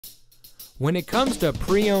When it comes to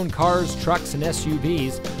pre-owned cars, trucks, and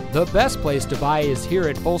SUVs, the best place to buy is here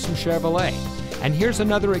at Folsom Chevrolet. And here's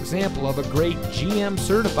another example of a great GM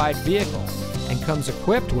certified vehicle, and comes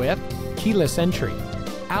equipped with keyless entry,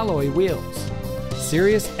 alloy wheels,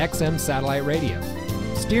 Sirius XM satellite radio,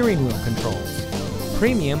 steering wheel controls,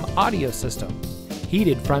 premium audio system,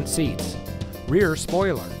 heated front seats, rear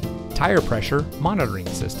spoiler, tire pressure monitoring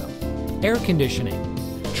system, air conditioning,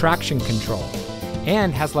 traction control,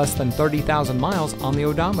 and has less than 30,000 miles on the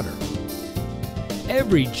odometer.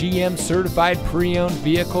 Every GM certified pre-owned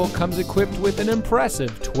vehicle comes equipped with an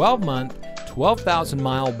impressive 12-month,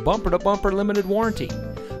 12,000-mile bumper-to-bumper limited warranty.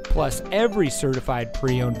 Plus, every certified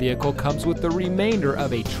pre-owned vehicle comes with the remainder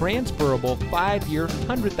of a transferable 5-year,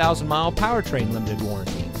 100,000-mile powertrain limited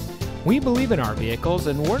warranty. We believe in our vehicles,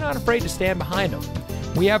 and we're not afraid to stand behind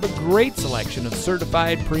them. We have a great selection of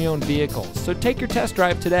certified pre-owned vehicles, so take your test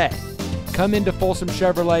drive today. Come into Folsom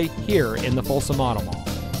Chevrolet here in the Folsom Auto Mall.